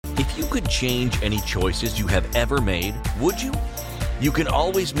If you could change any choices you have ever made, would you? You can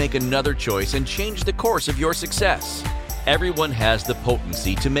always make another choice and change the course of your success. Everyone has the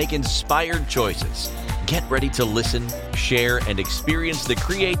potency to make inspired choices. Get ready to listen, share, and experience the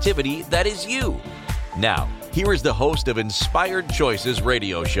creativity that is you. Now, here is the host of Inspired Choices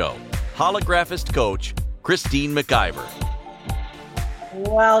radio show, holographist coach, Christine McIver.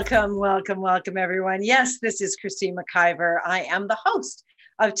 Welcome, everyone. Yes, this is Christine McIver. I am the host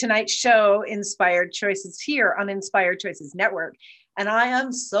of tonight's show, Inspired Choices, here on Inspired Choices Network. And I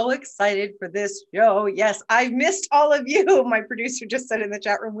am so excited for this show. Yes, I've missed all of you. My producer just said in the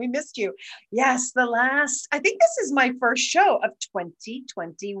chat room, we missed you. Yes, I think this is my first show of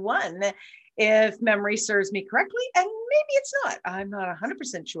 2021, if memory serves me correctly. And maybe it's not. I'm not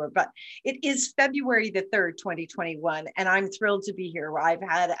 100% sure, but it is February the 3rd, 2021. And I'm thrilled to be here. I've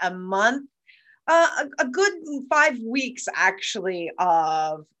had a month, a good 5 weeks actually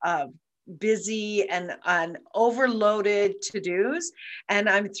of busy and overloaded to-dos. And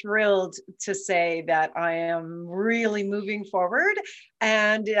I'm thrilled to say that I am really moving forward.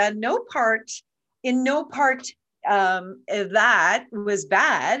 And in no part that was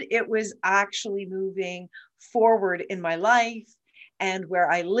bad. It was actually moving forward in my life and where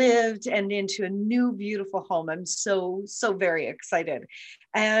I lived and into a new, beautiful home. I'm so very excited.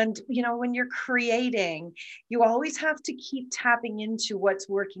 And, when you're creating, you always have to keep tapping into what's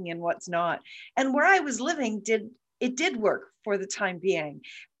working and what's not. And where I was living did work for the time being.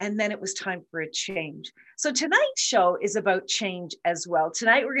 And then it was time for a change. So tonight's show is about change as well.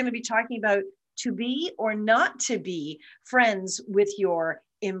 Tonight, we're going to be talking about to be or not to be friends with your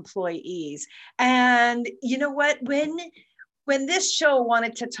employees. And you know what? When this show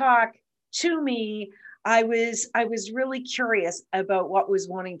wanted to talk to me, I was really curious about what was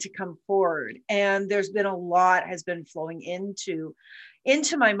wanting to come forward. And there's been a lot has been flowing into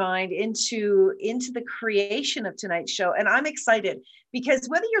my mind, into the creation of tonight's show. And I'm excited because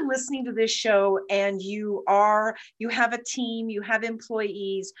whether you're listening to this show and you have a team, you have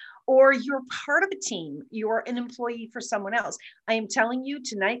employees, or you're part of a team, you're an employee for someone else, I am telling you,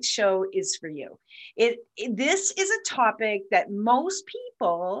 tonight's show is for you. This is a topic that most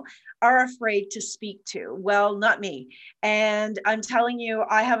people are afraid to speak to. Well, not me. And I'm telling you,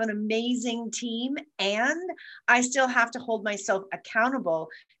 I have an amazing team, and I still have to hold myself accountable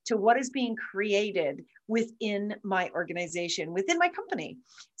to what is being created within my organization, within my company.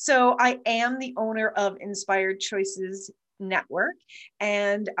 So I am the owner of Inspired Choices Network.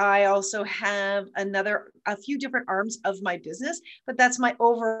 And I also have a few different arms of my business, but that's my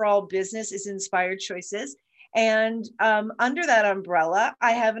overall business is Inspired Choices. And under that umbrella,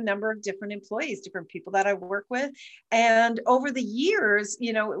 I have a number of different employees, different people that I work with. And over the years,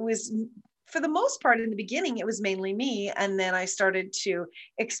 it was, for the most part, in the beginning, it was mainly me. And then I started to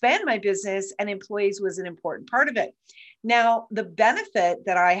expand my business, and employees was an important part of it. Now, the benefit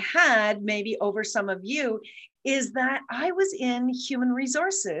that I had maybe over some of you is that I was in human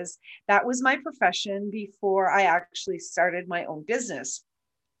resources. That was my profession before I actually started my own business.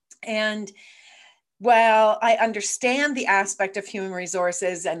 And while I understand the aspect of human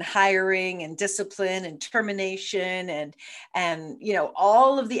resources and hiring and discipline and termination and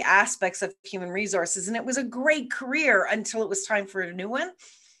all of the aspects of human resources, and it was a great career until it was time for a new one,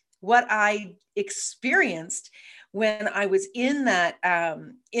 what I experienced when I was in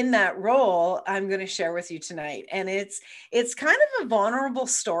that role, I'm going to share with you tonight. And it's kind of a vulnerable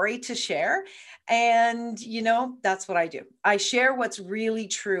story to share. And, that's what I do. I share what's really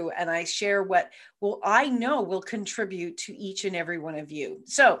true, and I share what I know will contribute to each and every one of you.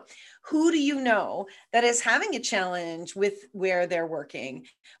 So who do you know that is having a challenge with where they're working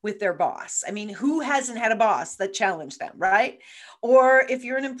with their boss? I mean, who hasn't had a boss that challenged them, right? Or if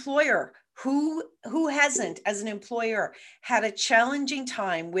you're an employer, who hasn't, as an employer, had a challenging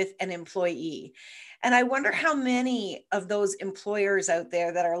time with an employee? And I wonder how many of those employers out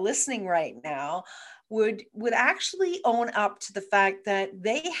there that are listening right now would actually own up to the fact that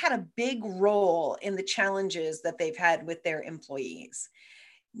they had a big role in the challenges that they've had with their employees.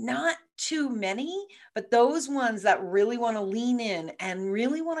 Not too many, but those ones that really want to lean in and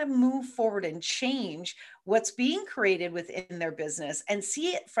really want to move forward and change what's being created within their business and see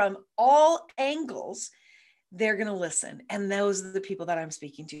it from all angles, they're going to listen. And those are the people that I'm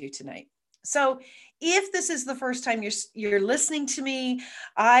speaking to tonight. So if this is the first time you're listening to me,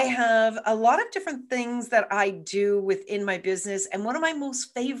 I have a lot of different things that I do within my business. And one of my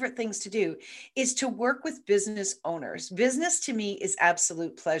most favorite things to do is to work with business owners. Business to me is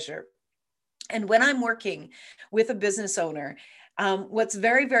absolute pleasure. And when I'm working with a business owner, What's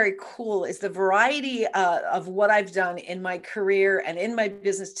very, very cool is the variety of what I've done in my career and in my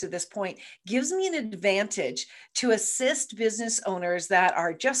business to this point gives me an advantage to assist business owners that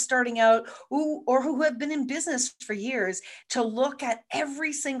are just starting out who have been in business for years to look at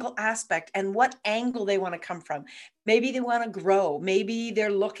every single aspect and what angle they want to come from. Maybe they want to grow. Maybe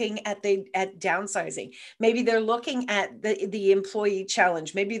they're looking at downsizing. Maybe they're looking at the employee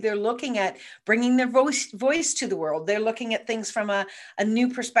challenge. Maybe they're looking at bringing their voice to the world. They're looking at things from a new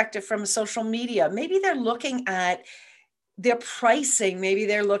perspective from social media. Maybe they're looking at their pricing. Maybe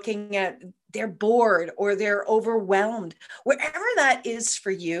they're looking at they're bored or they're overwhelmed. Wherever that is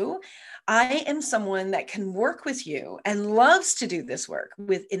for you, I am someone that can work with you and loves to do this work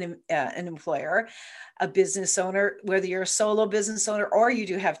with an employer, a business owner, whether you're a solo business owner or you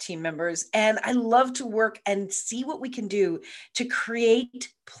do have team members. And I love to work and see what we can do to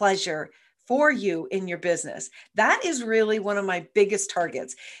create pleasure for you in your business. That is really one of my biggest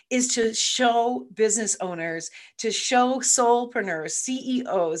targets, is to show business owners, to show solopreneurs,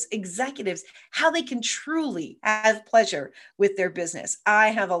 CEOs, executives, how they can truly have pleasure with their business. I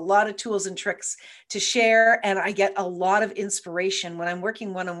have a lot of tools and tricks to share, and I get a lot of inspiration when I'm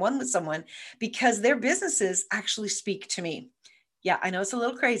working one-on-one with someone because their businesses actually speak to me. Yeah, I know it's a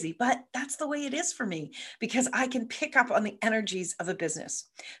little crazy, but that's the way it is for me because I can pick up on the energies of a business.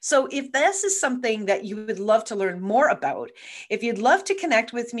 So if this is something that you would love to learn more about, if you'd love to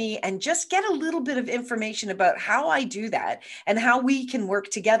connect with me and just get a little bit of information about how I do that and how we can work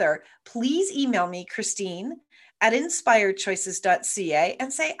together, please email me, Christine at inspiredchoices.ca,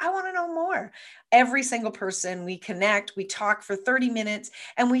 and say, I want to know more. Every single person, we connect, we talk for 30 minutes,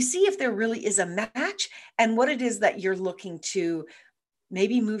 and we see if there really is a match and what it is that you're looking to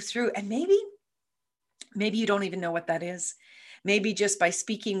maybe move through. And maybe you don't even know what that is. Maybe just by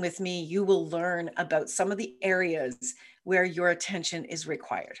speaking with me, you will learn about some of the areas where your attention is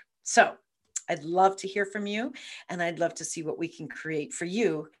required. So I'd love to hear from you, and I'd love to see what we can create for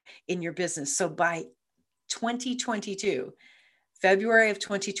you in your business. So by 2022, February of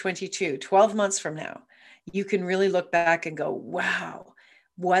 2022, 12 months from now, you can really look back and go, wow,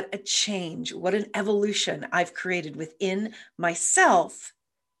 what a change, what an evolution I've created within myself,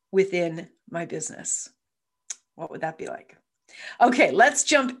 within my business. What would that be like? Okay, let's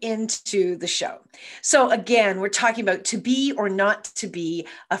jump into the show. So again, we're talking about to be or not to be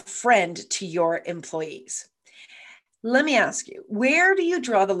a friend to your employees. Let me ask you, where do you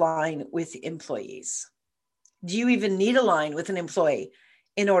draw the line with employees? Do you even need a line with an employee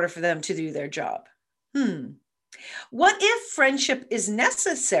in order for them to do their job? What if friendship is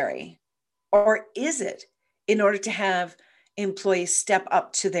necessary, or is it, in order to have employees step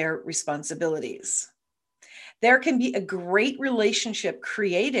up to their responsibilities? There can be a great relationship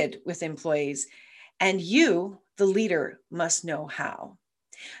created with employees, and you, the leader, must know how.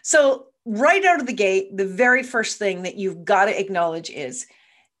 So right out of the gate, the very first thing that you've got to acknowledge is,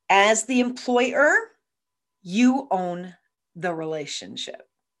 as the employer, you own the relationship.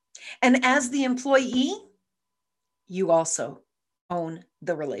 And as the employee, you also own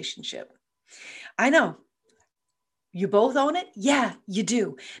the relationship. I know. You both own it? Yeah, you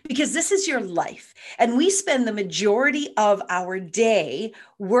do. Because this is your life. And we spend the majority of our day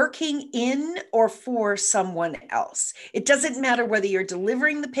working in or for someone else. It doesn't matter whether you're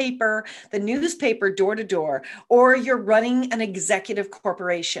delivering the paper, the newspaper door to door, or you're running an executive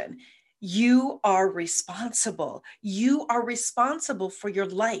corporation. You are responsible. You are responsible for your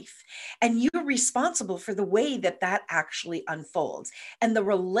life, and you're responsible for the way that that actually unfolds. And the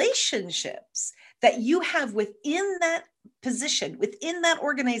relationships that you have within that position, within that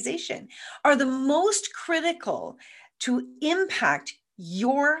organization, are the most critical to impact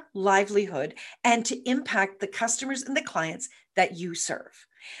your livelihood and to impact the customers and the clients that you serve.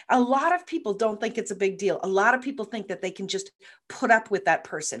 A lot of people don't think it's a big deal. A lot of people think that they can just put up with that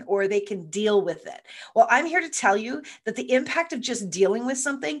person or they can deal with it. Well, I'm here to tell you that the impact of just dealing with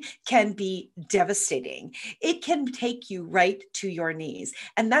something can be devastating. It can take you right to your knees.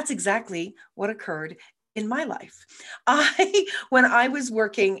 And that's exactly what occurred in my life. When I was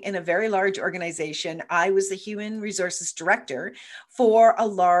working in a very large organization, I was the human resources director for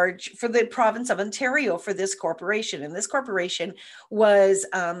the province of Ontario for this corporation. And this corporation was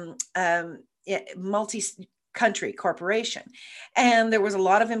multi-country corporation. And there was a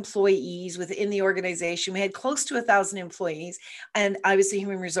lot of employees within the organization. We had close to 1,000 employees. And I was the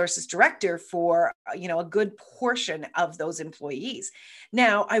human resources director for, a good portion of those employees.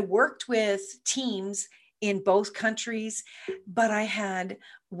 Now, I worked with teams in both countries, but I had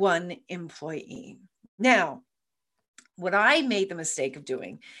one employee. Now, what I made the mistake of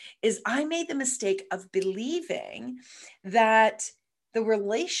doing is I made the mistake of believing that the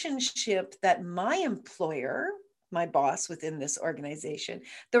relationship that my employer, my boss within this organization,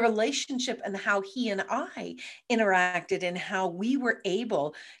 the relationship and how he and I interacted and how we were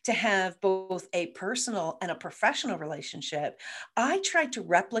able to have both a personal and a professional relationship, I tried to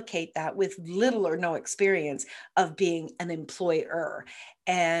replicate that with little or no experience of being an employer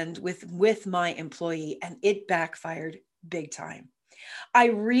and with my employee, and it backfired big time. I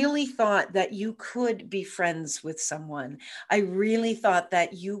really thought that you could be friends with someone. I really thought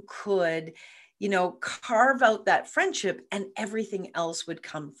that you could, carve out that friendship and everything else would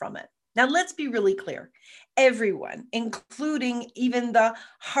come from it. Now, let's be really clear. Everyone, including even the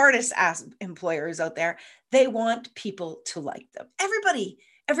hardest ass employers out there, they want people to like them.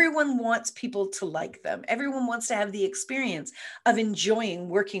 Everyone wants people to like them. Everyone wants to have the experience of enjoying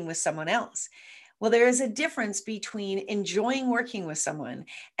working with someone else. Well, there is a difference between enjoying working with someone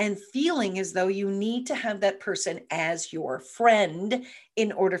and feeling as though you need to have that person as your friend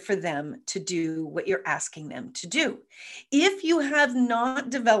in order for them to do what you're asking them to do. If you have not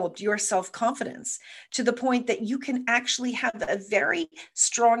developed your self-confidence to the point that you can actually have a very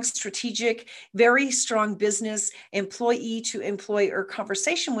strong strategic, very strong business employee to employer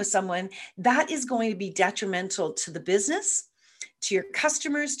conversation with someone, that is going to be detrimental to the business, to your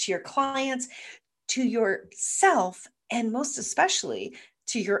customers, to your clients, to yourself, and most especially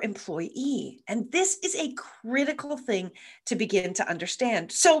to your employee. And this is a critical thing to begin to understand.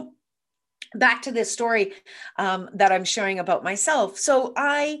 So back to this story that I'm sharing about myself. So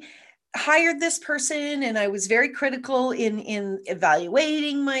I hired this person and I was very critical in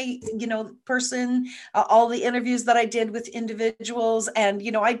evaluating my, person, all the interviews that I did with individuals. And,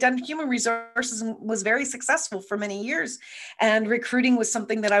 I'd done human resources and was very successful for many years. And recruiting was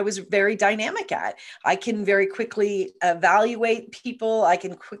something that I was very dynamic at. I can very quickly evaluate people. I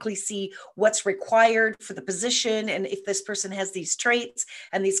can quickly see what's required for the position and if this person has these traits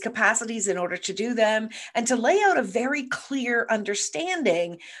and these capacities in order to do them, and to lay out a very clear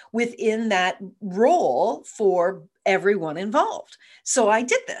understanding within that role for everyone involved. So I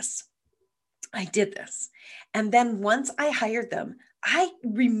did this. And then once I hired them, I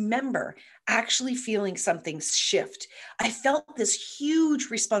remember actually feeling something shift. I felt this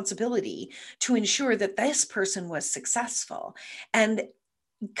huge responsibility to ensure that this person was successful. And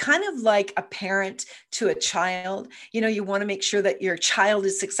kind of like a parent to a child, you want to make sure that your child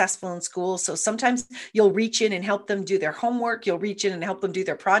is successful in school. So sometimes you'll reach in and help them do their homework. You'll reach in and help them do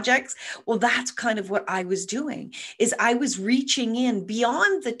their projects. Well, that's kind of what I was doing, is I was reaching in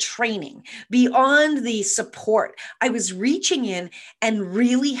beyond the training, beyond the support. I was reaching in and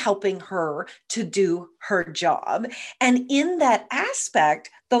really helping her to do her job. And in that aspect,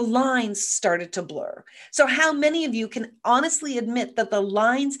 the lines started to blur. So how many of you can honestly admit that the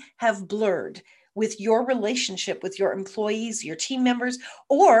lines have blurred with your relationship with your employees, your team members,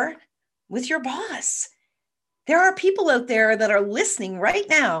 or with your boss? There are people out there that are listening right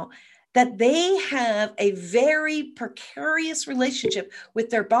now that they have a very precarious relationship with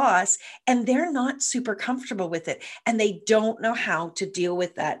their boss and they're not super comfortable with it. And they don't know how to deal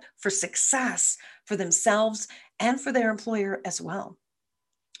with that for success for themselves and for their employer as well.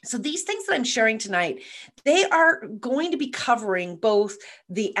 So these things that I'm sharing tonight, they are going to be covering both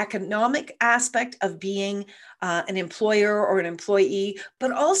the economic aspect of being an employer or an employee,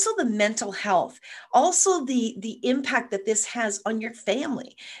 but also the mental health, also the impact that this has on your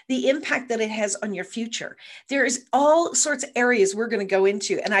family, the impact that it has on your future. There's all sorts of areas we're going to go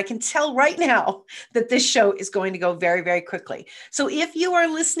into, and I can tell right now that this show is going to go very, very quickly. So if you are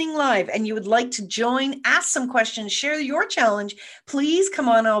listening live and you would like to join, ask some questions, share your challenge, please come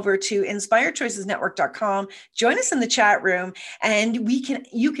on over to inspiredchoicesnetwork.com, join us in the chat room, and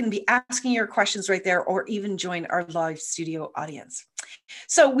you can be asking your questions right there, or even join our live studio audience.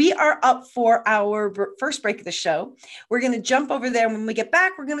 So we are up for our first break of the show. We're going to jump over there. When we get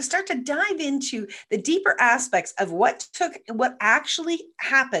back, we're going to start to dive into the deeper aspects of what actually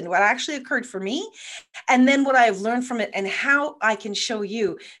happened, what actually occurred for me, and then what I've learned from it and how I can show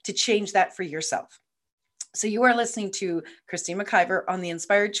you to change that for yourself. So you are listening to Christine McIver on the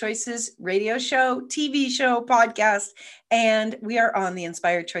Inspired Choices radio show, TV show, podcast, and we are on the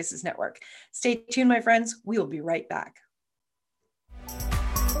Inspired Choices Network. Stay tuned, my friends. We will be right back.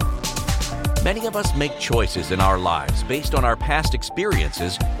 Many of us make choices in our lives based on our past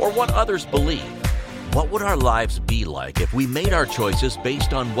experiences or what others believe. What would our lives be like if we made our choices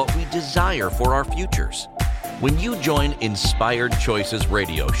based on what we desire for our futures? When you join Inspired Choices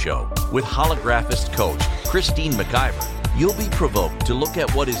radio show with holographist coach Christine McIver, You'll be provoked to look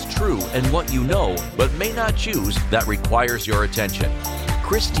at what is true and what you know, but may not choose, that requires your attention.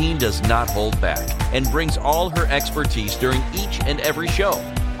 Christine does not hold back and brings all her expertise during each and every show.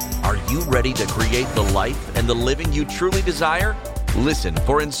 Are you ready to create the life and the living you truly desire? Listen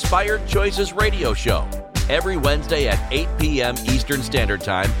for Inspired Choices Radio Show every Wednesday at 8 p.m. Eastern Standard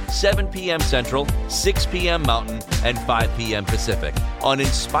Time, 7 p.m. Central, 6 p.m. Mountain, and 5 p.m. Pacific on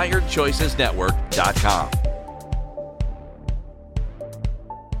InspiredChoicesNetwork.com.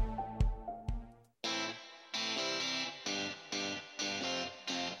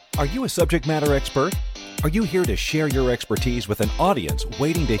 Are you a subject matter expert? Are you here to share your expertise with an audience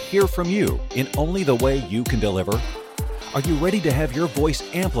waiting to hear from you in only the way you can deliver? Are you ready to have your voice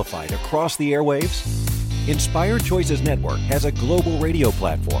amplified across the airwaves? Inspired Choices Network has a global radio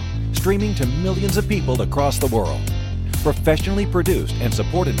platform streaming to millions of people across the world. Professionally produced and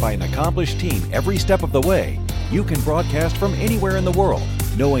supported by an accomplished team every step of the way, you can broadcast from anywhere in the world,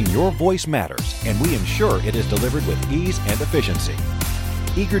 knowing your voice matters, and we ensure it is delivered with ease and efficiency.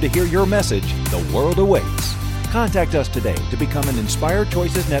 Eager to hear your message, the world awaits. Contact us today to become an Inspired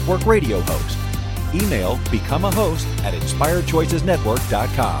Choices Network radio host. Email become a host at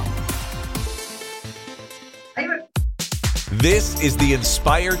inspiredchoicesnetwork.com. This is the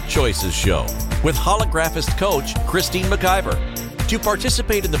Inspired Choices Show with holographist coach Christine McIver. To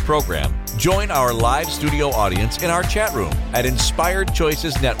participate in the program, join our live studio audience in our chat room at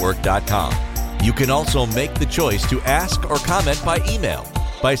inspiredchoicesnetwork.com. You can also make the choice to ask or comment by email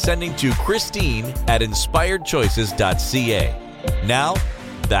by sending to Christine@inspiredchoices.ca. Now,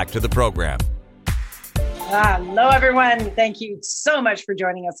 back to the program. Hello, everyone. Thank you so much for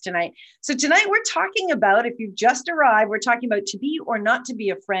joining us tonight. So tonight we're talking about, if you've just arrived, we're talking about to be or not to be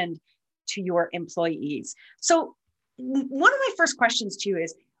a friend to your employees. So one of my first questions to you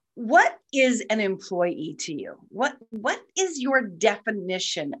is, what is an employee to you? What is your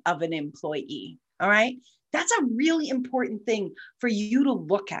definition of an employee? All right. That's a really important thing for you to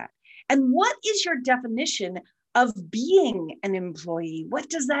look at. And what is your definition of being an employee? What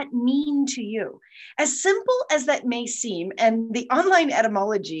does that mean to you? As simple as that may seem, and the online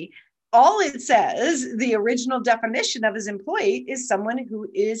etymology, all it says, the original definition of his employee is someone who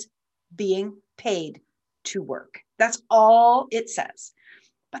is being paid to work. That's all it says.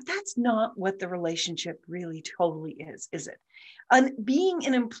 But that's not what the relationship really totally is it? And being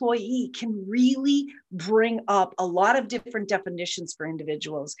an employee can really bring up a lot of different definitions for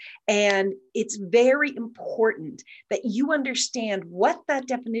individuals. And it's very important that you understand what that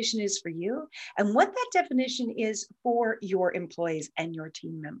definition is for you and what that definition is for your employees and your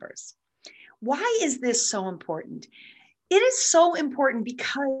team members. Why is this so important? It is so important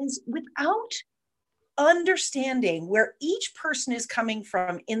because without understanding where each person is coming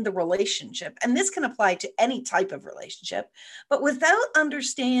from in the relationship, and this can apply to any type of relationship, but without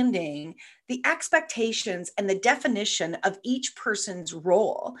understanding the expectations and the definition of each person's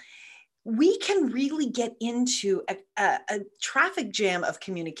role, we can really get into a traffic jam of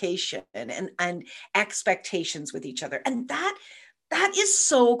communication and expectations with each other. And that is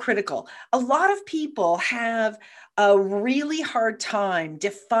so critical. A lot of people have a really hard time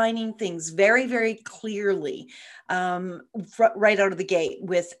defining things very, very clearly right out of the gate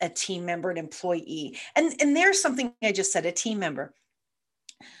with a team member, an employee. And there's something I just said, a team member.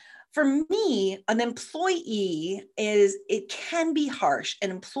 For me, an employee it can be harsh. An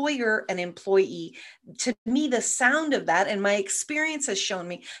employer, an employee, to me, the sound of that and my experience has shown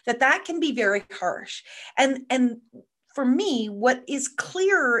me that can be very harsh. And for me, what is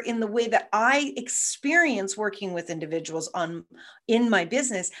clearer in the way that I experience working with individuals in my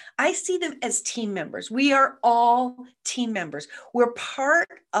business, I see them as team members. We are all team members. We're part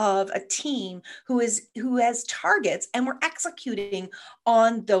of a team who has targets, and we're executing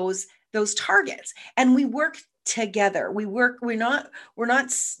on those targets. And we work together. We're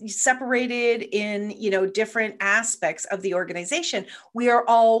not separated in, different aspects of the organization. We are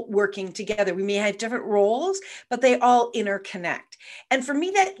all working together. We may have different roles, but they all interconnect. And for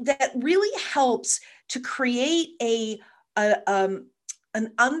me, that really helps to create an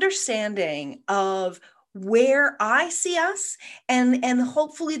understanding of where I see us, and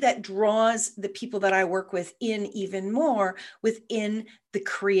hopefully that draws the people that I work with in even more within the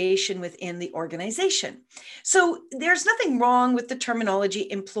creation within the organization. So there's nothing wrong with the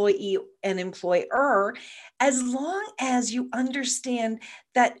terminology employee and employer, as long as you understand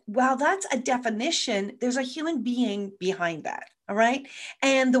that while that's a definition, there's a human being behind that. All right.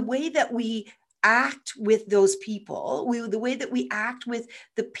 And the way that we act with those people, the way that we act with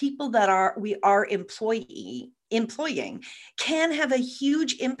the people that we are employee employing can have a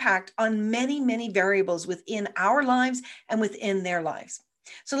huge impact on many, many variables within our lives and within their lives.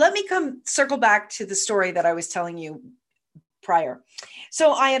 So let me circle back to the story that I was telling you prior.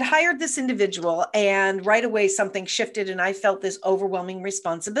 So I had hired this individual, and right away something shifted and I felt this overwhelming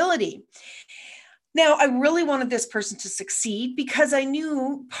responsibility. Now, I really wanted this person to succeed because I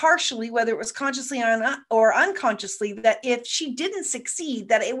knew partially, whether it was consciously or unconsciously, that if she didn't succeed,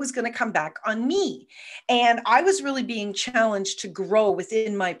 that it was going to come back on me. And I was really being challenged to grow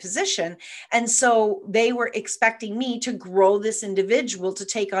within my position. And so they were expecting me to grow this individual to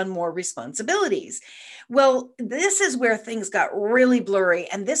take on more responsibilities. Well, this is where things got really blurry.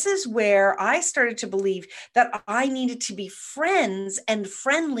 And this is where I started to believe that I needed to be friends and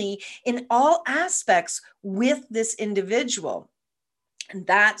friendly in all aspects with this individual. And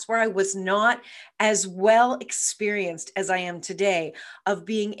that's where I was not as well experienced as I am today, of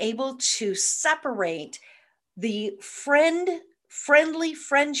being able to separate the friendly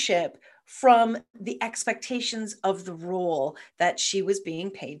friendship from the expectations of the role that she was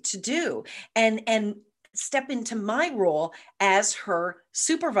being paid to do, and step into my role as her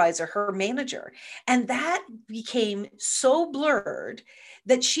supervisor, her manager. And that became so blurred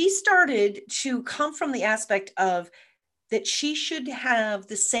that she started to come from the aspect of that she should have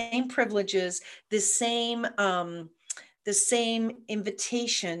the same privileges, the same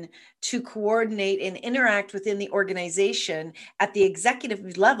invitation to coordinate and interact within the organization at the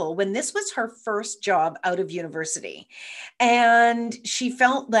executive level, when this was her first job out of university. And she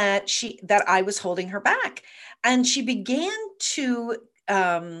felt that I was holding her back. And she began to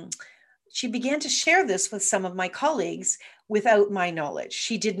share this with some of my colleagues without my knowledge.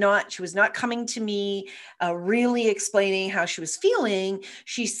 She was not coming to me really explaining how she was feeling.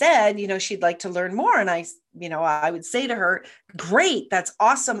 She said, she'd like to learn more. And I would say to her, great, that's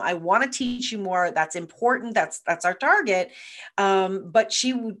awesome. I want to teach you more. That's important. That's our target. But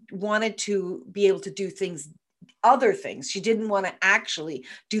she wanted to be able to do other things. She didn't want to actually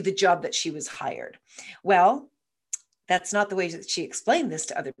do the job that she was hired. Well, that's not the way that she explained this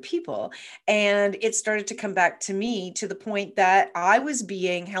to other people. And it started to come back to me, to the point that I was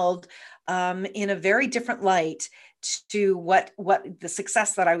being held in a very different light to what the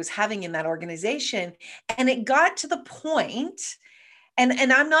success that I was having in that organization. And it got to the point,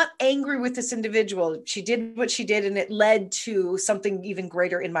 and I'm not angry with this individual. She did what she did, and it led to something even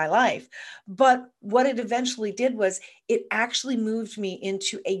greater in my life. But what it eventually did was it actually moved me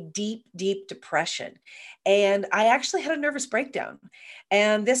into a deep, deep depression. And I actually had a nervous breakdown.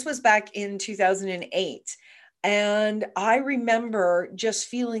 And this was back in 2008. And I remember just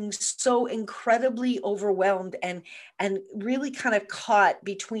feeling so incredibly overwhelmed and really kind of caught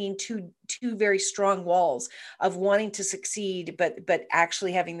between two very strong walls of wanting to succeed, but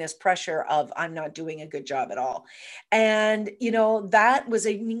actually having this pressure of I'm not doing a good job at all. And, that was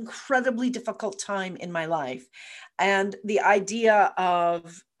an incredibly difficult time in my life. And the idea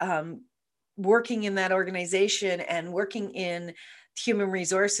of working in that organization and working in human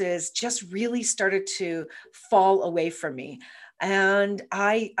resources just really started to fall away from me. And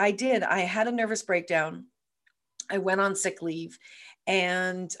I had a nervous breakdown. I went on sick leave,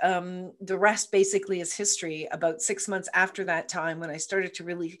 and the rest basically is history. About 6 months after that time, when I started to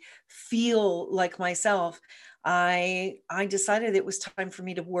really feel like myself, I decided it was time for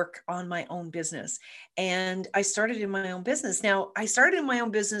me to work on my own business. And I started in my own business. Now, I started in my own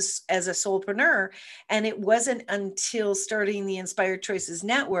business as a solopreneur, and it wasn't until starting the Inspired Choices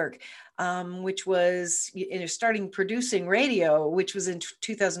Network, which was starting producing radio, which was in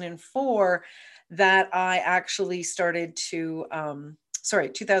 2004, that I actually started to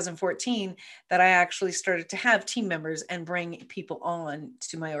 2014, that I actually started to have team members and bring people on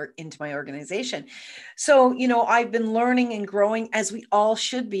to into my organization. So, I've been learning and growing, as we all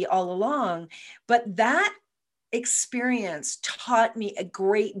should be, all along, but that experience taught me a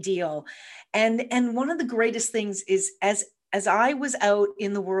great deal. And one of the greatest things is, as I was out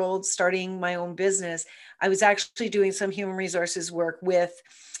in the world starting my own business, I was actually doing some human resources work with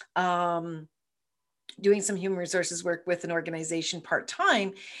an organization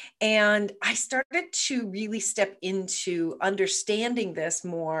part-time. And I started to really step into understanding this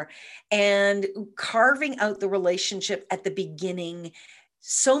more and carving out the relationship at the beginning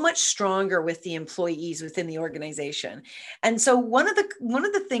so much stronger with the employees within the organization. And so one of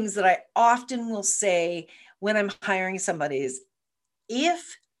the things that I often will say when I'm hiring somebody is,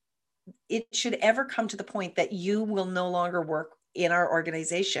 if it should ever come to the point that you will no longer work in our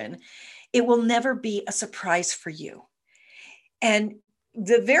organization, it will never be a surprise for you. And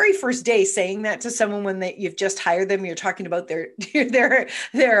the very first day saying that to someone when you've just hired them, you're talking about their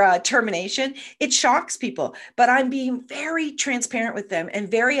termination, it shocks people. But I'm being very transparent with them and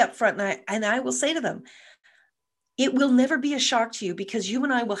very upfront. And I will say to them, it will never be a shock to you, because you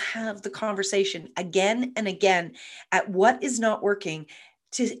and I will have the conversation again and again at what is not working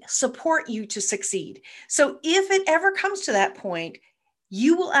to support you to succeed. So if it ever comes to that point,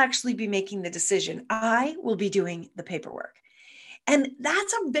 you will actually be making the decision. I will be doing the paperwork. And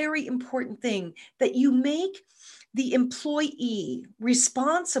that's a very important thing, that you make the employee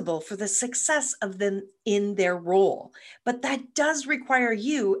responsible for the success of them in their role. But that does require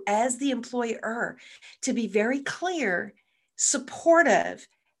you as the employer to be very clear, supportive,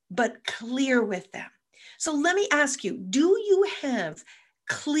 but clear with them. So let me ask you, do you have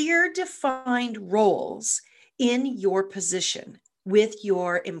clear defined roles in your position with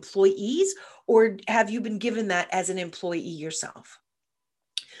your employees, or have you been given that as an employee yourself?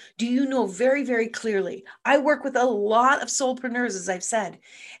 Do you know very, very clearly? I work with a lot of soulpreneurs, as I've said,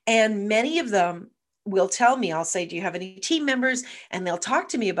 and many of them will tell me, I'll say, do you have any team members? And they'll talk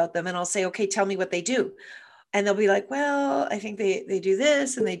to me about them, and I'll say, okay, tell me what they do. And they'll be like, well, I think they do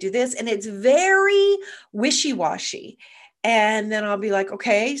this and they do this. And it's very wishy-washy. And then I'll be like,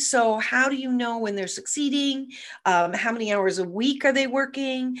 okay, so how do you know when they're succeeding? How many hours a week are they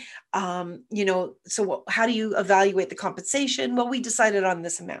working? So how do you evaluate the compensation? Well, we decided on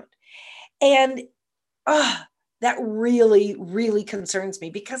this amount. And that really, really concerns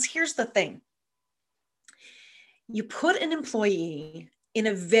me, because here's the thing. You put an employee in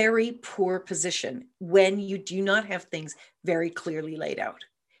a very poor position when you do not have things very clearly laid out.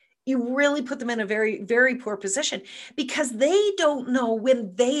 You really put them in a very, very poor position, because they don't know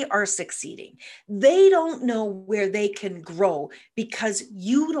when they are succeeding. They don't know where they can grow, because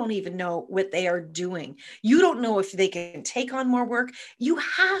you don't even know what they are doing. You don't know if they can take on more work. You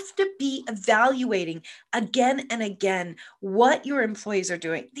have to be evaluating again and again what your employees are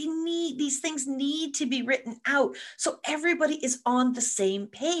doing. These things need to be written out so everybody is on the same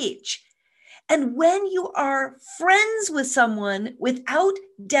page. And when you are friends with someone without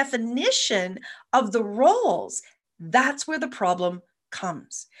definition of the roles, that's where the problem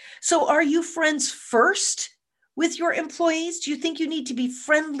comes. So are you friends first with your employees? Do you think you need to be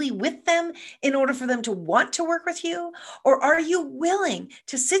friendly with them in order for them to want to work with you? Or are you willing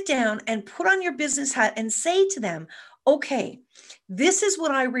to sit down and put on your business hat and say to them, okay, this is what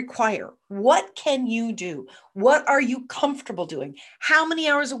I require. What can you do? What are you comfortable doing? How many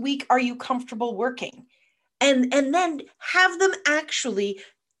hours a week are you comfortable working? And then have them actually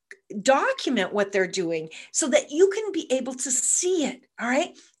document what they're doing so that you can be able to see it. All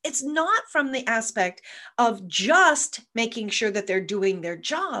right. It's not from the aspect of just making sure that they're doing their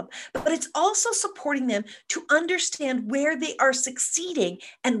job, but it's also supporting them to understand where they are succeeding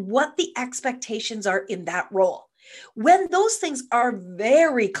and what the expectations are in that role. When those things are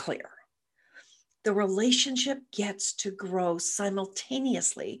very clear, the relationship gets to grow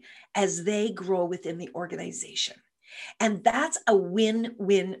simultaneously as they grow within the organization. And that's a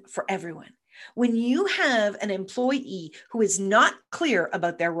win-win for everyone. When you have an employee who is not clear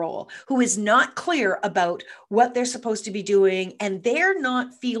about their role, who is not clear about what they're supposed to be doing, and they're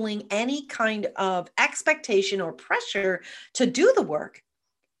not feeling any kind of expectation or pressure to do the work,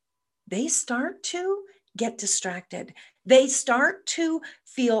 they start to get distracted. They start to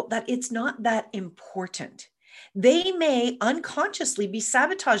feel that it's not that important. They may unconsciously be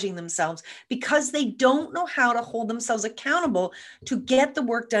sabotaging themselves because they don't know how to hold themselves accountable to get the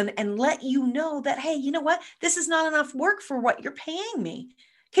work done and let you know that, hey, you know what? This is not enough work for what you're paying me.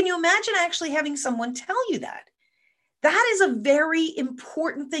 Can you imagine actually having someone tell you that? That is a very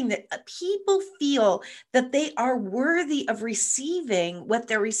important thing, that people feel that they are worthy of receiving what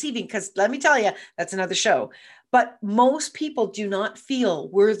they're receiving. Because let me tell you, that's another show. But most people do not feel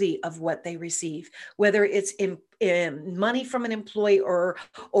worthy of what they receive, whether it's in money from an employee or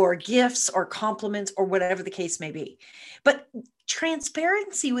gifts or compliments or whatever the case may be. But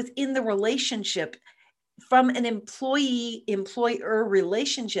transparency within the relationship from an employee-employer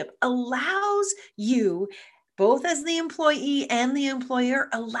relationship allows you, both as the employee and the employer,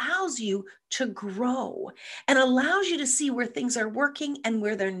 allows you to grow and allows you to see where things are working and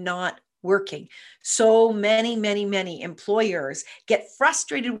where they're not working. So many employers get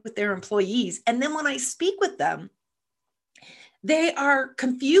frustrated with their employees. And then when I speak with them, they are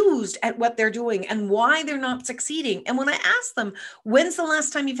confused at what they're doing and why they're not succeeding. And when I ask them, when's the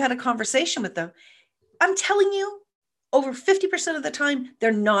last time you've had a conversation with them? I'm telling you, over 50% of the time,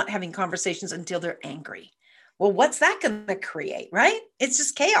 they're not having conversations until they're angry. Well, what's that going to create, right? It's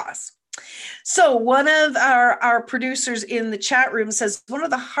just chaos. So one of our producers in the chat room says, one of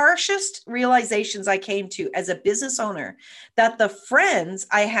the harshest realizations I came to as a business owner, that the friends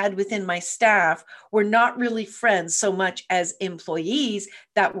I had within my staff were not really friends so much as employees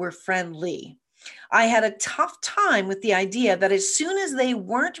that were friendly. I had a tough time with the idea that as soon as they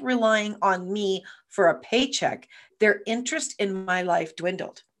weren't relying on me for a paycheck, their interest in my life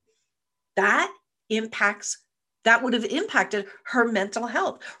dwindled. That would have impacted her mental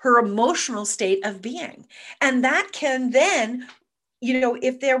health, her emotional state of being. And that can then,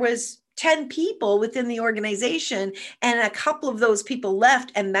 if there was 10 people within the organization and a couple of those people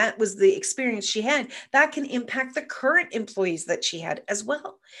left, and that was the experience she had, that can impact the current employees that she had as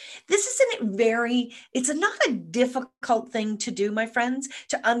well. This it's not a difficult thing to do, my friends,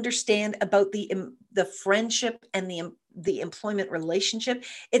 to understand about the friendship and the employment relationship.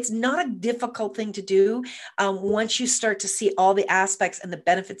 It's not a difficult thing to do once you start to see all the aspects and the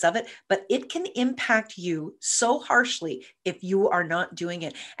benefits of it, but it can impact you so harshly if you are not doing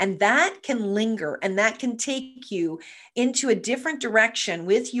it. And that can linger, and that can take you into a different direction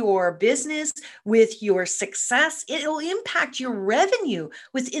with your business, with your success. It'll impact your revenue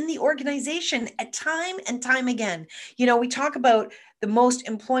within the organization at time and time again. We talk about the most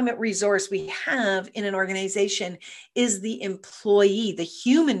employment resource we have in an organization is the employee, the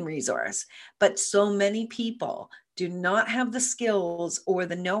human resource. But so many people do not have the skills or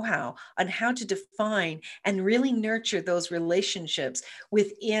the know-how on how to define and really nurture those relationships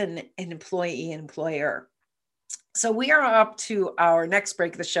within an employee and employer. So we are up to our next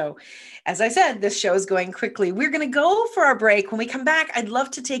break of the show. As I said, this show is going quickly. We're going to go for our break. When we come back, I'd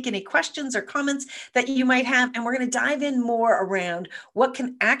love to take any questions or comments that you might have. And we're going to dive in more around what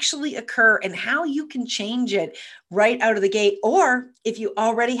can actually occur and how you can change it right out of the gate. Or if you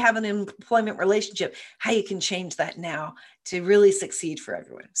already have an employment relationship, how you can change that now to really succeed for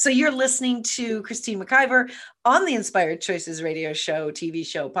everyone. So you're listening to Christine McIver on the Inspired Choices radio show, TV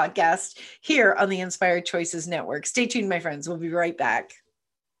show, podcast here on the Inspired Choices Network. Stay tuned, my friends. We'll be right back.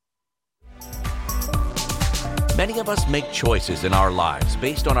 Many of us make choices in our lives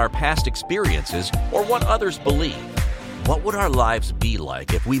based on our past experiences or what others believe. What would our lives be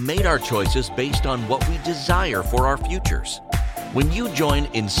like if we made our choices based on what we desire for our futures? When you join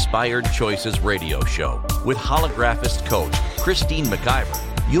Inspired Choices radio show with holographist coach Christine McIver,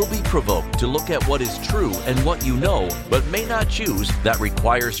 you'll be provoked to look at what is true and what you know but may not choose that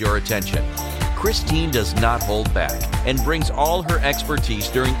requires your attention. Christine does not hold back and brings all her expertise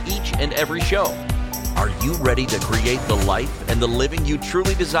during each and every show. Are you ready to create the life and the living you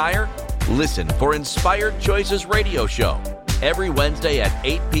truly desire? Listen for Inspired Choices radio show every Wednesday at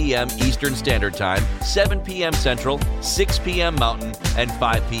 8 p.m. Eastern Standard Time, 7 p.m. Central, 6 p.m. Mountain, and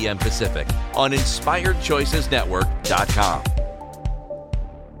 5 p.m. Pacific on InspiredChoicesNetwork.com.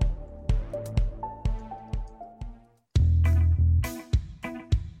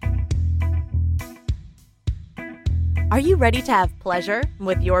 Are you ready to have pleasure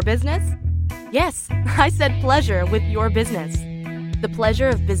with your business? Yes, I said pleasure with your business. The Pleasure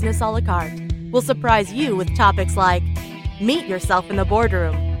of Business a la carte will surprise you with topics like meet yourself in the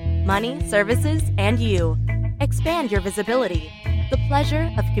boardroom, money, services, and you. Expand your visibility. The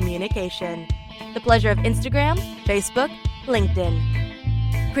pleasure of communication. The pleasure of Instagram, Facebook, LinkedIn.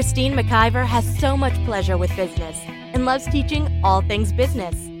 Christine McIver has so much pleasure with business and loves teaching all things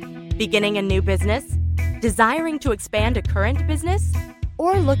business. Beginning a new business? Desiring to expand a current business?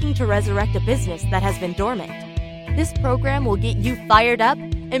 Or looking to resurrect a business that has been dormant? This program will get you fired up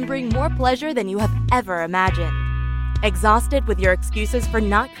and bring more pleasure than you have ever imagined. Exhausted with your excuses for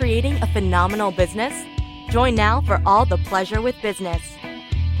not creating a phenomenal business? Join now for all the pleasure with business.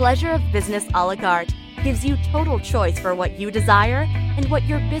 Pleasure of Business a la carte gives you total choice for what you desire and what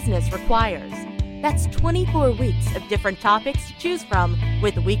your business requires. That's 24 weeks of different topics to choose from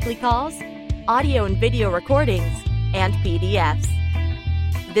with weekly calls, audio and video recordings, and PDFs.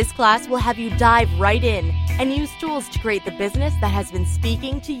 This class will have you dive right in and use tools to create the business that has been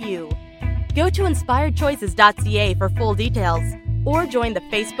speaking to you. Go to inspiredchoices.ca for full details or join the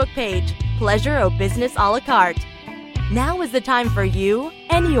Facebook page, Pleasure of Business a la carte. Now is the time for you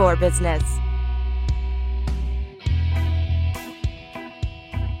and your business.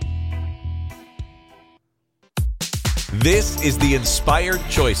 This is the Inspired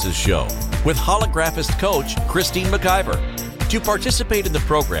Choices Show with holographist coach Christine McIver. To participate in the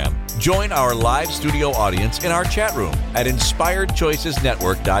program, join our live studio audience in our chat room at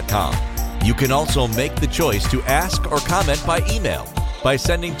InspiredChoicesNetwork.com. You can also make the choice to ask or comment by email by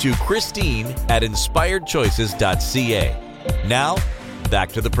sending to Christine@InspiredChoices.ca. Now,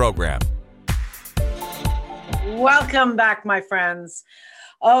 back to the program. Welcome back, my friends.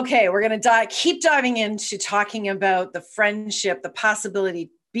 Okay, we're going to keep diving into talking about the friendship, the possibility,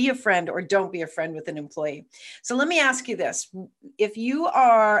 be a friend or don't be a friend with an employee. So let me ask you this. If you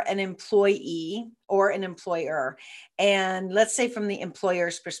are an employee or an employer, and let's say from the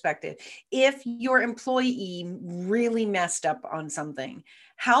employer's perspective, if your employee really messed up on something,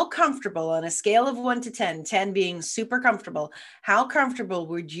 how comfortable on a scale of 1 to 10, 10 being super comfortable, how comfortable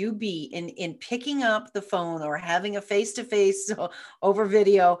would you be in picking up the phone or having a face-to-face over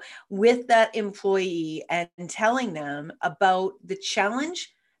video with that employee and telling them about the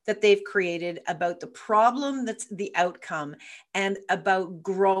challenge that they've created, about the problem that's the outcome, and about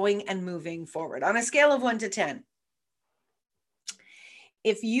growing and moving forward on a scale of 1 to 10?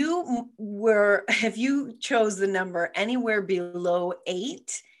 If you chose the number anywhere below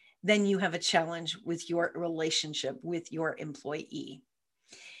 8, then you have a challenge with your relationship with your employee.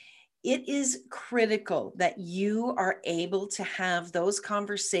 It is critical that you are able to have those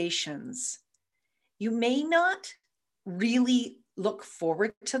conversations. You may not really look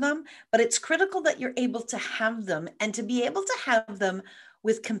forward to them, but it's critical that you're able to have them, and to be able to have them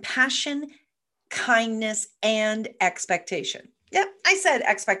with compassion, kindness, and expectation. Yeah, I said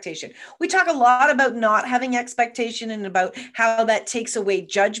expectation. We talk a lot about not having expectation and about how that takes away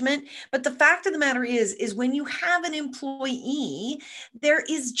judgment. But the fact of the matter is when you have an employee, there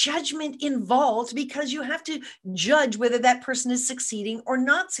is judgment involved because you have to judge whether that person is succeeding or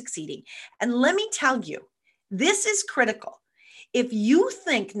not succeeding. And let me tell you, this is critical. If you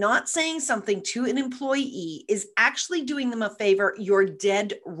think not saying something to an employee is actually doing them a favor, you're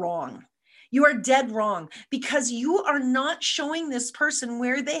dead wrong. You are dead wrong, because you are not showing this person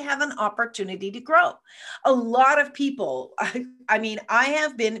where they have an opportunity to grow. A lot of people, I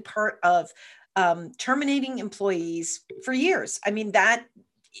have been part of terminating employees for years.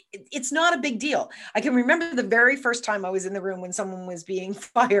 It's not a big deal. I can remember the very first time I was in the room when someone was being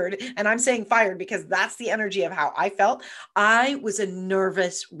fired, and I'm saying fired because that's the energy of how I felt. I was a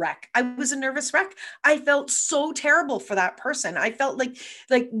nervous wreck. I felt so terrible for that person. I felt like,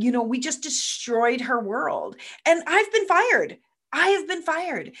 we just destroyed her world. And I've been fired. I have been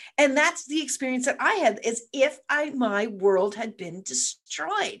fired. And that's the experience that I had, as if my world had been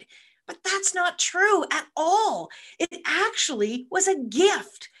destroyed. But that's not true at all. It actually was a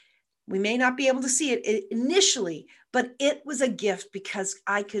gift. We may not be able to see it initially, but it was a gift because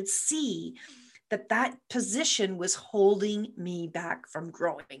I could see that position was holding me back from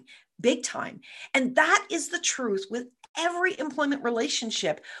growing big time. And that is the truth with every employment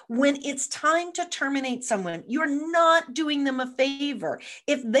relationship. When it's time to terminate someone, you're not doing them a favor.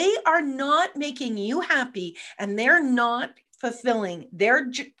 If they are not making you happy and they're not fulfilling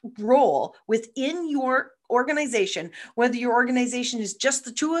their role within your organization, whether your organization is just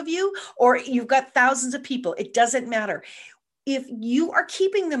the two of you or you've got thousands of people, it doesn't matter. If you are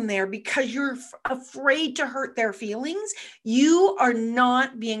keeping them there because you're afraid to hurt their feelings, you are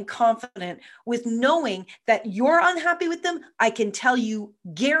not being confident with knowing that you're unhappy with them. I can tell you,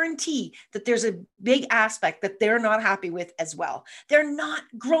 guarantee that there's a big aspect that they're not happy with as well. They're not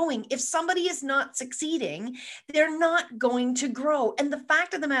growing. If somebody is not succeeding, they're not going to grow. And the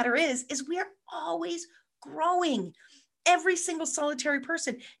fact of the matter is we are always growing. Every single solitary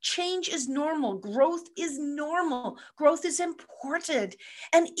person. Change is normal. Growth is normal. Growth is important.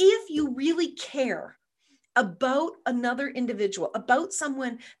 And if you really care about another individual, about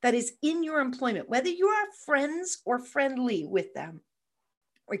someone that is in your employment, whether you are friends or friendly with them,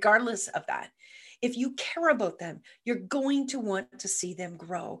 regardless of that, if you care about them, you're going to want to see them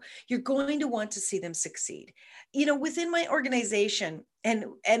grow. You're going to want to see them succeed. Within my organization, and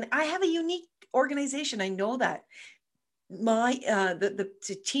I have a unique organization, I know that.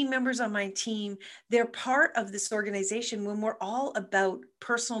 The team members on my team, they're part of this organization when we're all about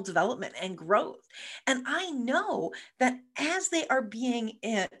personal development and growth. And I know that as they are being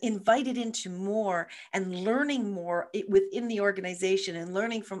invited into more and learning more within the organization and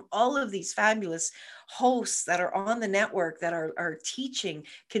learning from all of these fabulous hosts that are on the network that are teaching,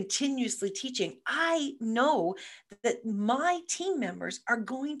 continuously teaching, I know that my team members are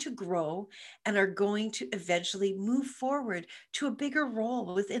going to grow and are going to eventually move forward to a bigger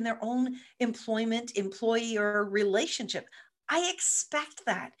role within their own employment, employee, or relationship. I expect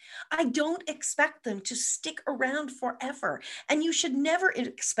that. I don't expect them to stick around forever. And you should never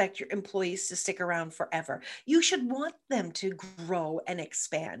expect your employees to stick around forever. You should want them to grow and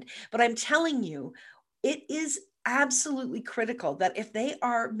expand. But I'm telling you, it is absolutely critical that if they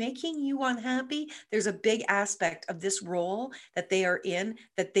are making you unhappy, there's a big aspect of this role that they are in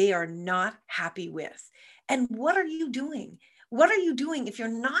that they are not happy with. And what are you doing? What are you doing if you're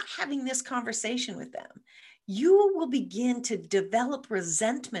not having this conversation with them? you will begin to develop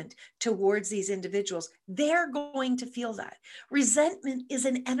resentment towards these individuals. They're going to feel that. Resentment is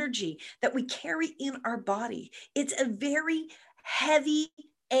an energy that we carry in our body. It's a very heavy,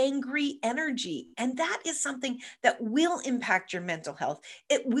 angry energy. And that is something that will impact your mental health.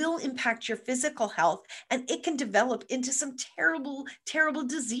 It will impact your physical health, and it can develop into some terrible, terrible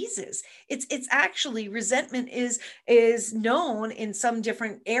diseases. It's actually, resentment is known in some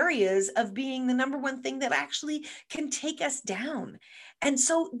different areas of being the number one thing that actually can take us down. And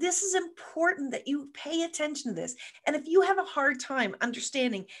so this is important that you pay attention to this. And if you have a hard time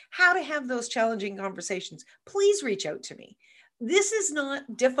understanding how to have those challenging conversations, please reach out to me. This is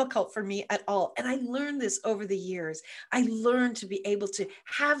not difficult for me at all. And I learned this over the years. I learned to be able to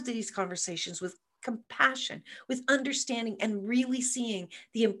have these conversations with compassion, with understanding, and really seeing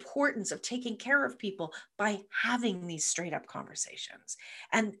the importance of taking care of people by having these straight up conversations.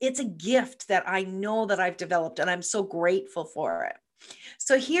 And it's a gift that I know that I've developed, and I'm so grateful for it.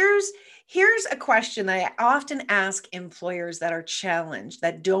 So here's a question I often ask employers that are challenged,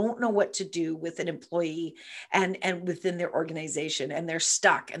 that don't know what to do with an employee and within their organization, and they're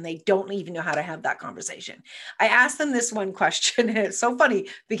stuck and they don't even know how to have that conversation. I ask them this one question, and it's so funny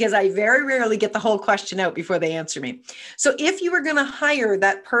because I very rarely get the whole question out before they answer me. So if you were going to hire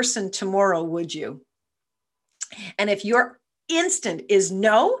that person tomorrow, would you? And if your instant is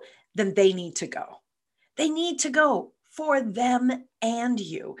no, then they need to go. They need to go for them and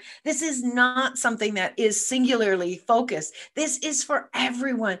you. This is not something that is singularly focused. This is for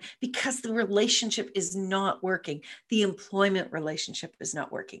everyone, because the relationship is not working. The employment relationship is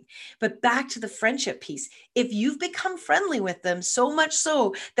not working. But back to the friendship piece. If you've become friendly with them, so much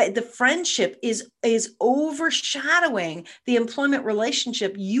so that the friendship is overshadowing the employment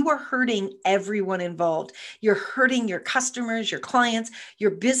relationship, you are hurting everyone involved. You're hurting your customers, your clients.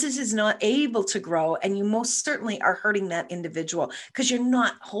 Your business is not able to grow, and you most certainly are hurting that individual, because you're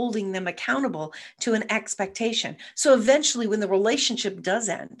not holding them accountable to an expectation. So eventually, when the relationship does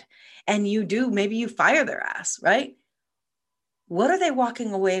end and maybe you fire their ass, right? What are they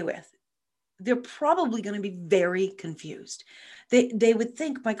walking away with? They're probably going to be very confused. They would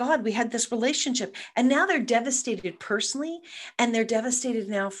think, my God, we had this relationship, and now they're devastated personally, and they're devastated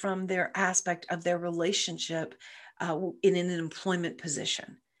now from their aspect of their relationship in an employment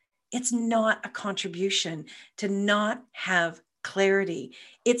position. It's not a contribution to not have clarity.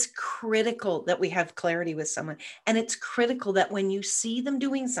 It's critical that we have clarity with someone. And it's critical that when you see them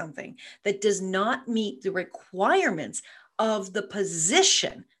doing something that does not meet the requirements of the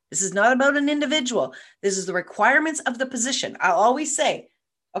position, this is not about an individual. This is the requirements of the position. I'll always say,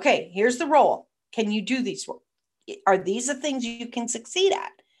 okay, here's the role. Can you do these? Are these the things you can succeed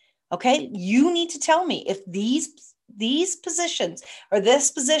at? Okay, you need to tell me if these positions, or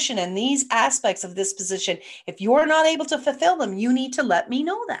this position and these aspects of this position, if you're not able to fulfill them, you need to let me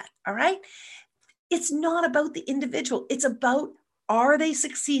know that. All right. It's not about the individual. It's about, are they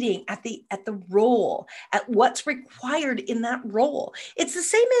succeeding at the role, at what's required in that role? It's the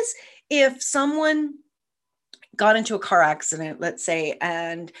same as if someone got into a car accident, let's say,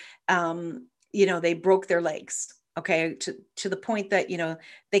 and they broke their legs. Okay, to the point that,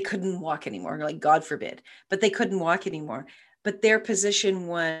 they couldn't walk anymore, like God forbid, but they couldn't walk anymore. But their position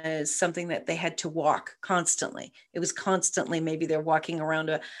was something that they had to walk constantly. It was constantly, maybe they're walking around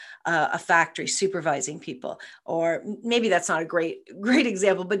a factory supervising people, or maybe that's not a great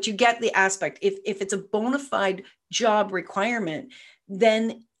example, but you get the aspect. If it's a bona fide job requirement,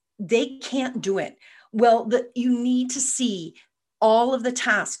 then they can't do it. Well, you need to see all of the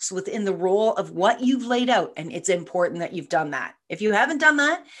tasks within the role of what you've laid out. And it's important that you've done that. If you haven't done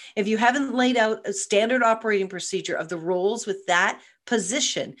that, if you haven't laid out a standard operating procedure of the roles with that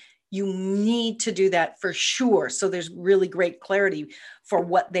position, you need to do that for sure. So there's really great clarity for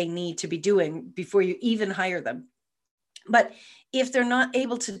what they need to be doing before you even hire them. But if they're not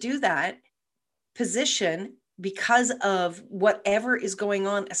able to do that position, because of whatever is going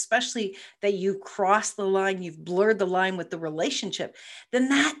on, especially that you crossed the line, you've blurred the line with the relationship, then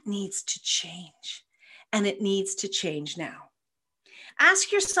that needs to change. And it needs to change now.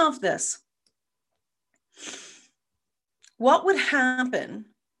 Ask yourself this. What would happen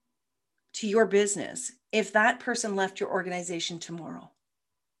to your business if that person left your organization tomorrow?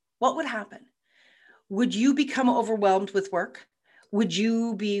 What would happen? Would you become overwhelmed with work? Would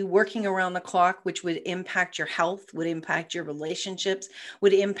you be working around the clock, which would impact your health, would impact your relationships,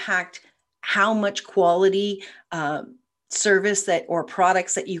 would impact how much quality service or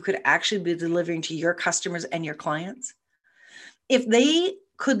products that you could actually be delivering to your customers and your clients? If they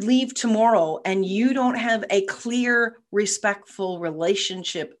could leave tomorrow and you don't have a clear, respectful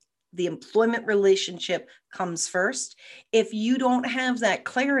relationship, the employment relationship comes first. If you don't have that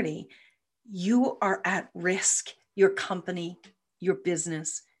clarity, you are at risk. Your company, your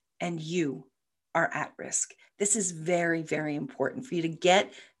business, and you are at risk. This is very, very important for you to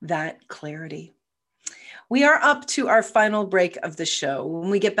get that clarity. We are up to our final break of the show. When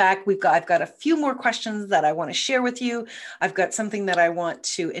we get back, I've got a few more questions that I want to share with you. I've got something that I want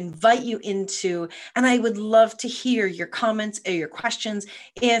to invite you into, and I would love to hear your comments or your questions.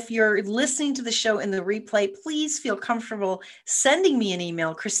 If you're listening to the show in the replay, please feel comfortable sending me an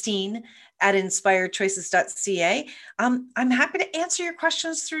email, Christine@inspiredchoices.ca. I'm happy to answer your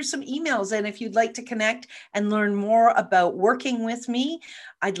questions through some emails. And if you'd like to connect and learn more about working with me,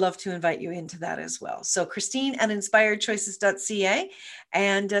 I'd love to invite you into that as well. So Christine@inspiredchoices.ca,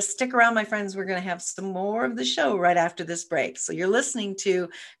 and stick around, my friends. We're going to have some more of the show right after this break. So you're listening to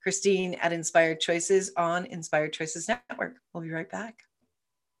Christine at Inspired Choices on Inspired Choices Network. We'll be right back.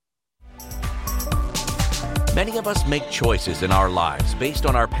 Many of us make choices in our lives based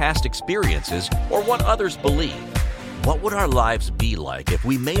on our past experiences or what others believe. What would our lives be like if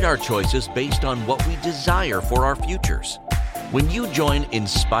we made our choices based on what we desire for our futures? When you join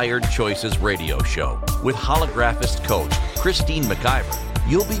Inspired Choices Radio Show with holographist coach Christine McIver,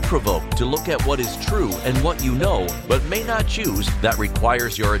 you'll be provoked to look at what is true and what you know but may not choose that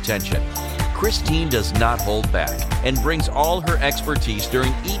requires your attention. Christine does not hold back and brings all her expertise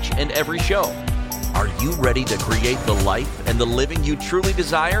during each and every show. Are you ready to create the life and the living you truly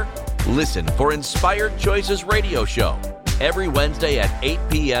desire? Listen for Inspired Choices Radio Show every Wednesday at 8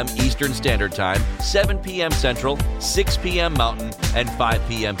 p.m. Eastern Standard Time, 7 p.m. Central, 6 p.m. Mountain, and 5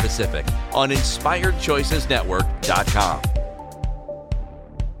 p.m. Pacific on InspiredChoicesNetwork.com.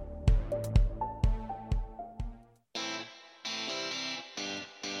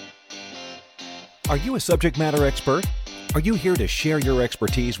 Are you a subject matter expert? Are you here to share your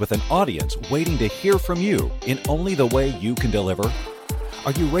expertise with an audience waiting to hear from you in only the way you can deliver?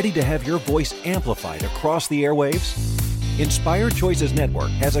 Are you ready to have your voice amplified across the airwaves? Inspired Choices Network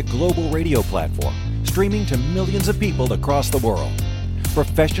has a global radio platform streaming to millions of people across the world.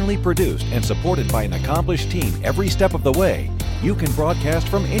 Professionally produced and supported by an accomplished team every step of the way, you can broadcast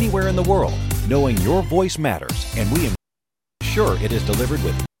from anywhere in the world, knowing your voice matters, and we ensure it is delivered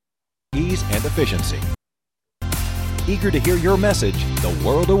with ease and efficiency. Eager to hear your message, the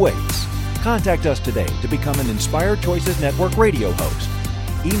world awaits. Contact us today to become an Inspired Choices Network radio host.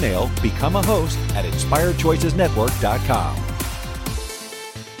 Email becomeahost@inspiredchoicesnetwork.com.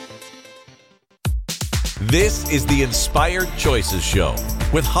 This is the Inspired Choices Show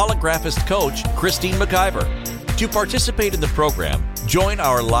with holographist coach Christine McIver. To participate in the program, join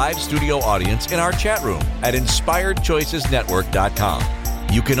our live studio audience in our chat room at inspiredchoicesnetwork.com.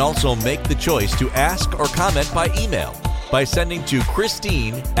 You can also make the choice to ask or comment by email by sending to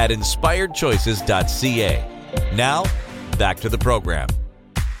Christine@inspiredchoices.ca. Now, back to the program.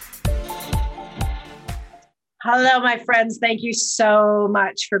 Hello, my friends. Thank you so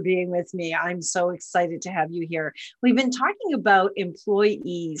much for being with me. I'm so excited to have you here. We've been talking about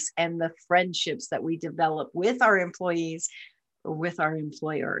employees and the friendships that we develop with our employees or with our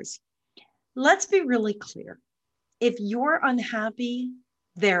employers. Let's be really clear. If you're unhappy,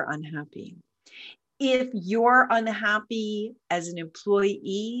 they're unhappy. If you're unhappy as an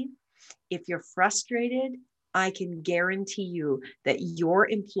employee, if you're frustrated, I can guarantee you that your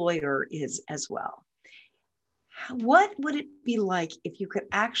employer is as well. What would it be like if you could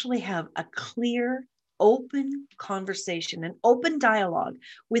actually have a clear, open conversation, an open dialogue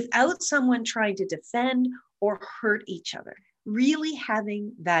without someone trying to defend or hurt each other? Really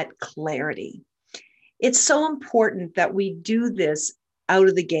having that clarity. It's so important that we do this out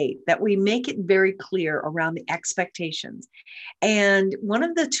of the gate, that we make it very clear around the expectations. And one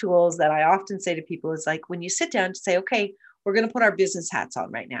of the tools that I often say to people is like, when you sit down to say, okay, we're going to put our business hats on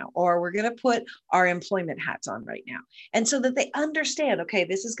right now, or we're going to put our employment hats on right now. And so that they understand, okay,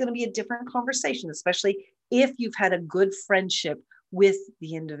 this is going to be a different conversation, especially if you've had a good friendship with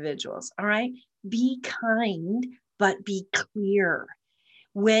the individuals. All right. Be kind, but be clear.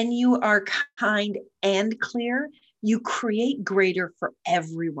 When you are kind and clear, you create greater for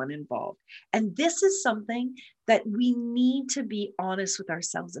everyone involved. And this is something that we need to be honest with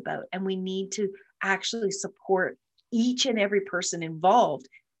ourselves about, and we need to actually support each and every person involved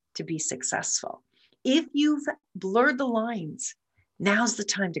to be successful. If you've blurred the lines, now's the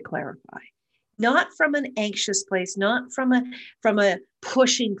time to clarify. Not from an anxious place, not from a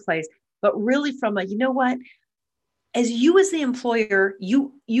pushing place, but really from a, you know what? as the employer,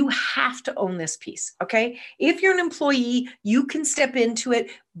 you have to own this piece. Okay. If you're an employee, you can step into it,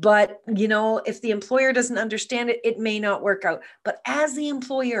 but if the employer doesn't understand it, it may not work out. But as the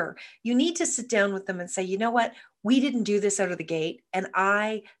employer, you need to sit down with them and say, you know what, we didn't do this out of the gate. And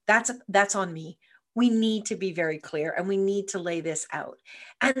that's on me. We need to be very clear and we need to lay this out.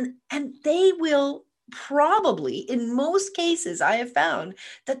 And they will probably, in most cases, I have found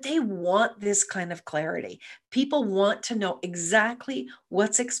that they want this kind of clarity. People want to know exactly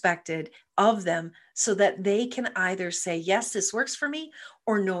what's expected of them so that they can either say, yes, this works for me,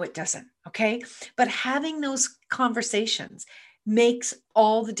 or no, it doesn't. Okay. But having those conversations makes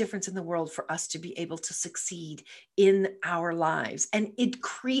all the difference in the world for us to be able to succeed in our lives. And it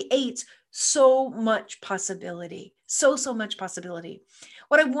creates so much possibility, so much possibility.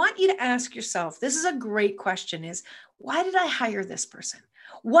 What I want you to ask yourself, this is a great question, is why did I hire this person?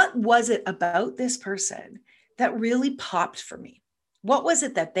 What was it about this person that really popped for me? What was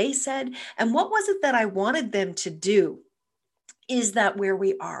it that they said? And what was it that I wanted them to do? Is that where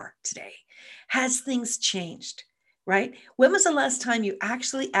we are today? Has things changed, right? When was the last time you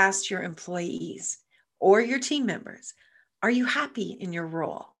actually asked your employees or your team members, are you happy in your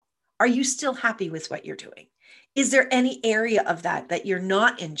role? Are you still happy with what you're doing? Is there any area of that you're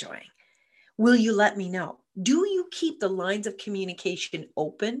not enjoying? Will you let me know? Do you keep the lines of communication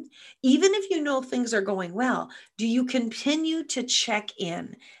open? Even if you know things are going well, do you continue to check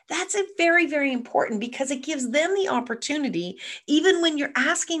in? That's a very, very important, because it gives them the opportunity, even when you're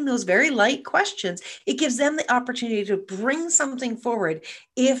asking those very light questions, it gives them the opportunity to bring something forward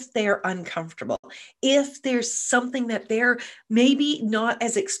if they're uncomfortable, if there's something that they're maybe not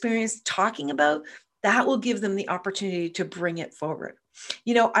as experienced talking about, that will give them the opportunity to bring it forward.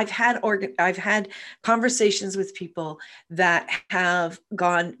 I've had conversations with people that have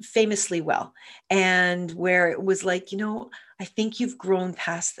gone famously well, and where it was like, I think you've grown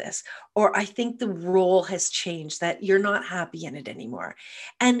past this, or I think the role has changed, that you're not happy in it anymore.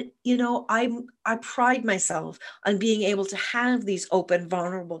 And, I pride myself on being able to have these open,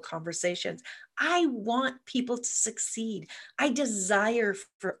 vulnerable conversations. I want people to succeed. I desire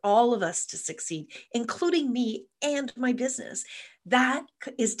for all of us to succeed, including me and my business. That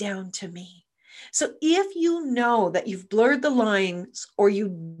is down to me. So if you know that you've blurred the lines, or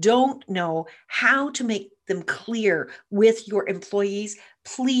you don't know how to make them clear with your employees,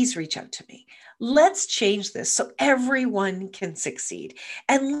 please reach out to me. Let's change this so everyone can succeed.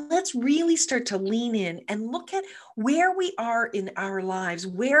 And let's really start to lean in and look at where we are in our lives.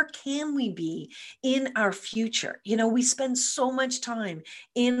 Where can we be in our future? We spend so much time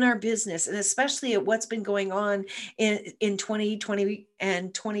in our business, and especially at what's been going on in 2020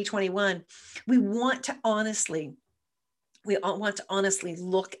 and 2021. We want to honestly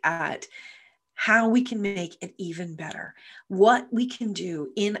look at how we can make it even better, what we can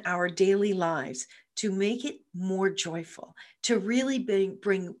do in our daily lives to make it more joyful, to really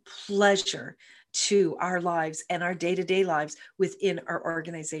bring pleasure to our lives and our day-to-day lives within our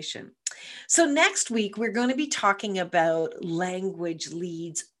organization. So next week, we're going to be talking about language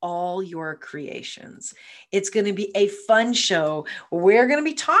leads all your creations. It's going to be a fun show. We're going to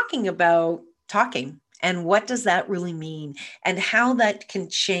be talking about talking. And what does that really mean, and how that can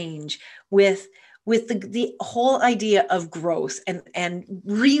change with the whole idea of growth and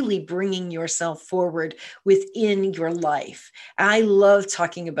really bringing yourself forward within your life. I love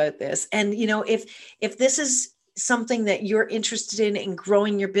talking about this. And, if this is something that you're interested in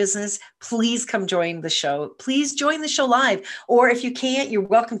growing your business, please come join the show. Please join the show live. Or if you can't, you're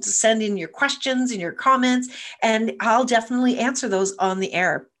welcome to send in your questions and your comments, and I'll definitely answer those on the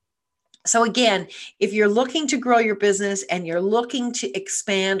air. So again, if you're looking to grow your business and you're looking to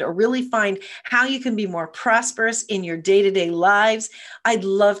expand or really find how you can be more prosperous in your day-to-day lives, I'd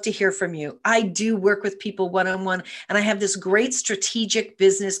love to hear from you. I do work with people one-on-one, and I have this great strategic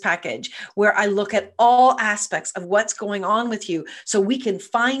business package where I look at all aspects of what's going on with you so we can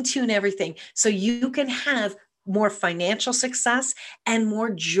fine-tune everything so you can have more financial success and more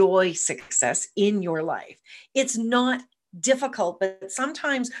joy success in your life. It's not difficult, but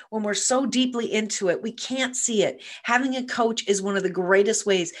sometimes when we're so deeply into it, we can't see it. Having a coach is one of the greatest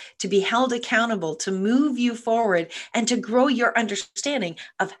ways to be held accountable, to move you forward, and to grow your understanding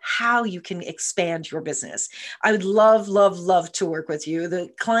of how you can expand your business. I would love, love, love to work with you. The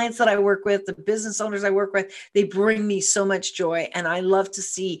clients that I work with, the business owners I work with, they bring me so much joy, and I love to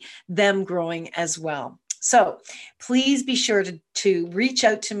see them growing as well. So please be sure to reach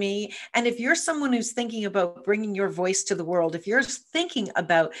out to me. And if you're someone who's thinking about bringing your voice to the world, if you're thinking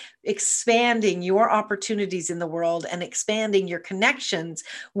about expanding your opportunities in the world and expanding your connections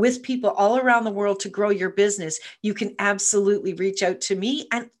with people all around the world to grow your business, you can absolutely reach out to me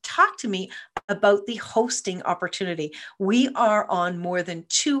and talk to me about the hosting opportunity. We are on more than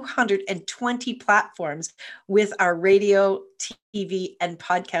 220 platforms with our radio, TV, and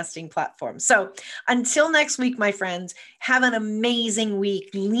podcasting platforms. So until next week, my friends, have an amazing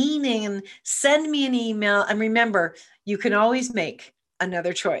week. Lean in, send me an email, and remember, you can always make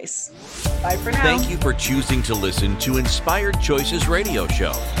another choice. Bye for now. Thank you for choosing to listen to Inspired Choices Radio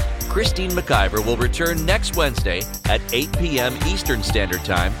Show. Christine McIver will return next Wednesday at 8 p.m. Eastern Standard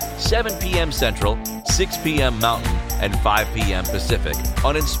Time, 7 p.m. Central, 6 p.m. Mountain, and 5 p.m. Pacific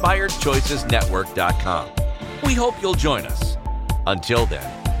on InspiredChoicesNetwork.com. We hope you'll join us. Until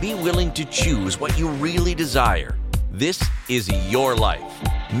then, be willing to choose what you really desire. This is your life,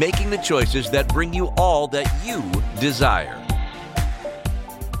 making the choices that bring you all that you desire.